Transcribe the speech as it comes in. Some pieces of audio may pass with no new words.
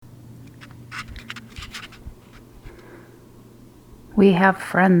We have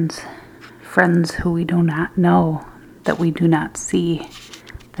friends who we do not know, that we do not see,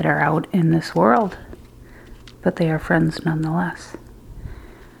 that are out in this world, but they are friends nonetheless.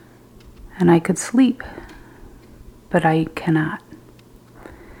 And I could sleep, but I cannot.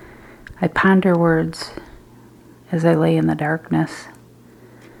 I ponder words as I lay in the darkness,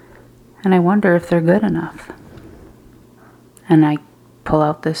 and I wonder if they're good enough. And I pull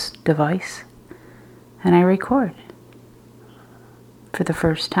out this device, and I record for the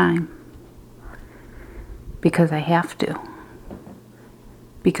first time. Because I have to.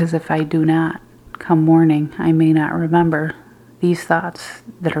 Because if I do not, come morning, I may not remember these thoughts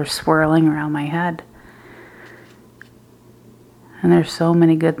that are swirling around my head. And there's so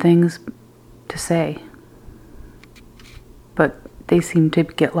many good things to say, but they seem to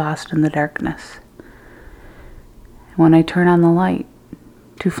get lost in the darkness. When I turn on the light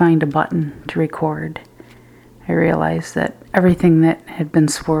to find a button to record, I realize that everything that had been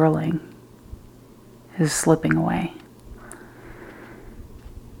swirling is slipping away.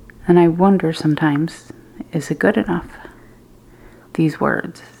 And I wonder sometimes, is it good enough? These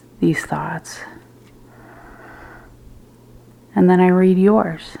words, these thoughts. And then I read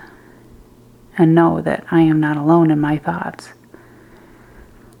yours and know that I am not alone in my thoughts.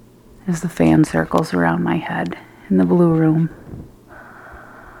 As the fan circles around my head in the blue room,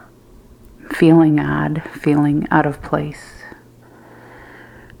 feeling odd, feeling out of place,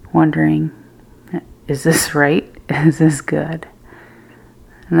 wondering, is this right? Is this good?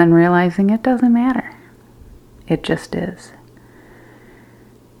 And then realizing it doesn't matter. It just is.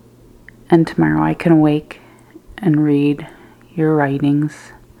 And tomorrow I can awake and read your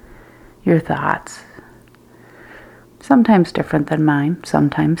writings, your thoughts. Sometimes different than mine,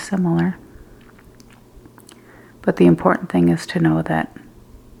 sometimes similar. But the important thing is to know that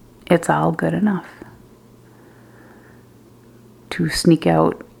it's all good enough. To sneak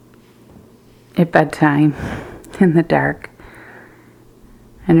out at bedtime in the dark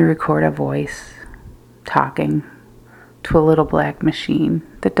and to record a voice talking to a little black machine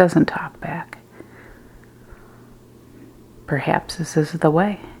that doesn't talk back. Perhaps this is the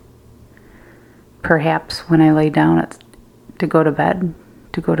way. Perhaps when I lay down to go to bed,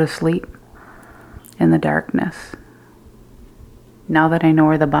 to go to sleep in the darkness, now that I know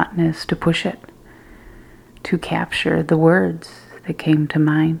where the button is to push it, to capture the words that came to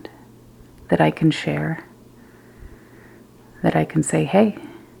mind, that I can share, that I can say, hey,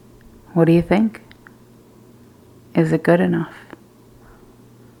 what do you think? Is it good enough?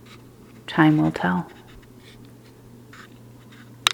 Time will tell.